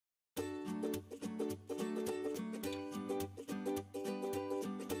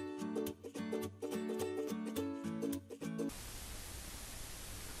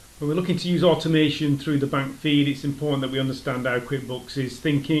When we're looking to use automation through the bank feed, it's important that we understand how QuickBooks is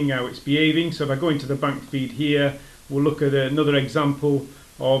thinking, how it's behaving. So if I go into the bank feed here, we'll look at another example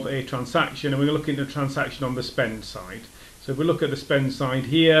of a transaction, and we're looking at a transaction on the spend side. So if we look at the spend side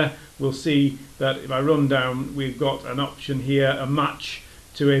here, we'll see that if I run down, we've got an option here, a match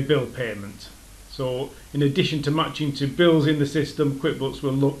to a bill payment. So in addition to matching to bills in the system, QuickBooks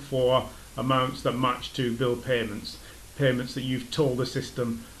will look for amounts that match to bill payments, payments that you've told the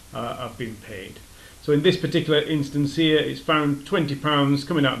system have been paid. So in this particular instance here, it's found £20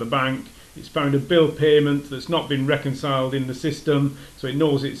 coming out of the bank. It's found a bill payment that's not been reconciled in the system, so it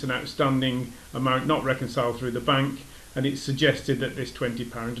knows it's an outstanding amount not reconciled through the bank, and it's suggested that this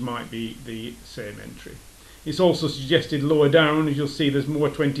 £20 might be the same entry. It's also suggested lower down, as you'll see, there's more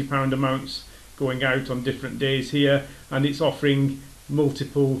 £20 amounts going out on different days here, and it's offering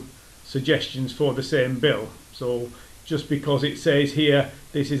multiple suggestions for the same bill. So just because it says here,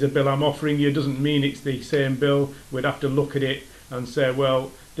 this is a bill I'm offering you, doesn't mean it's the same bill. We'd have to look at it and say,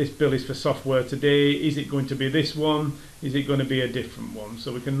 well, this bill is for software today. Is it going to be this one? Is it going to be a different one?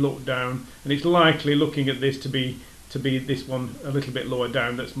 So we can look down, and it's likely, looking at this, to be this one a little bit lower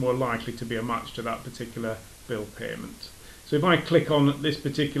down, that's more likely to be a match to that particular bill payment. So if I click on this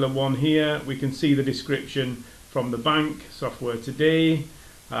particular one here, we can see the description from the bank, software today.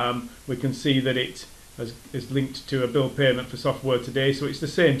 We can see that it is linked to a bill payment for software today, so it's the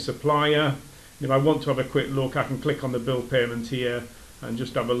same supplier. If I want to have a quick look, I can click on the bill payment here and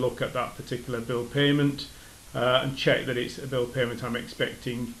just have a look at that particular bill payment and check that it's a bill payment I'm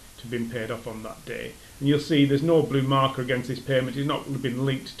expecting to have been paid off on that day. And you'll see there's no blue marker against this payment. It's not been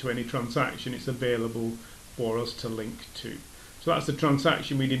linked to any transaction. It's available for us to link to. So that's the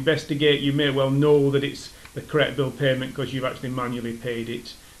transaction we'd investigate. You may well know that it's the correct bill payment because you've actually manually paid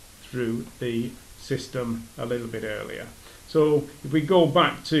it through the system a little bit earlier. So if we go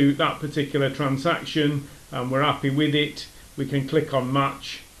back to that particular transaction and we're happy with it, we can click on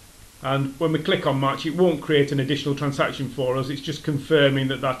match, and when we click on match, it won't create an additional transaction for us. It's just confirming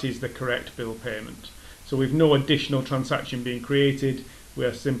that that is the correct bill payment. So with no additional transaction being created, we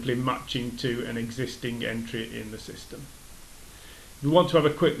are simply matching to an existing entry in the system. If we want to have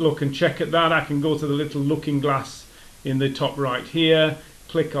a quick look and check at that, I can go to the little looking glass in the top right here,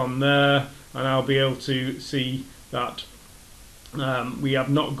 click on there, and I'll be able to see that we have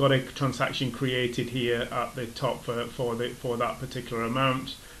not got a transaction created here at the top for that particular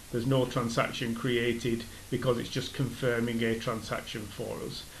amount. There's no transaction created because it's just confirming a transaction for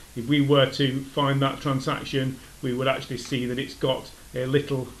us. If we were to find that transaction, we would actually see that it's got a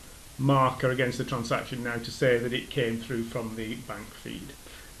little marker against the transaction now to say that it came through from the bank feed.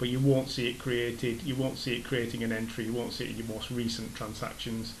 But you won't see it created, you won't see it creating an entry, you won't see it in your most recent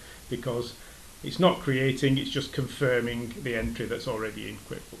transactions because it's not creating, it's just confirming the entry that's already in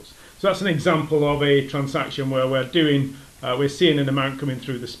QuickBooks. So that's an example of a transaction where we're seeing an amount coming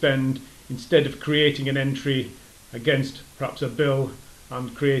through the spend. Instead of creating an entry against perhaps a bill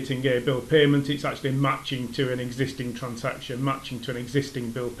and creating a bill payment, it's actually matching to an existing transaction, matching to an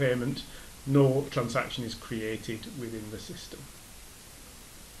existing bill payment. No transaction is created within the system.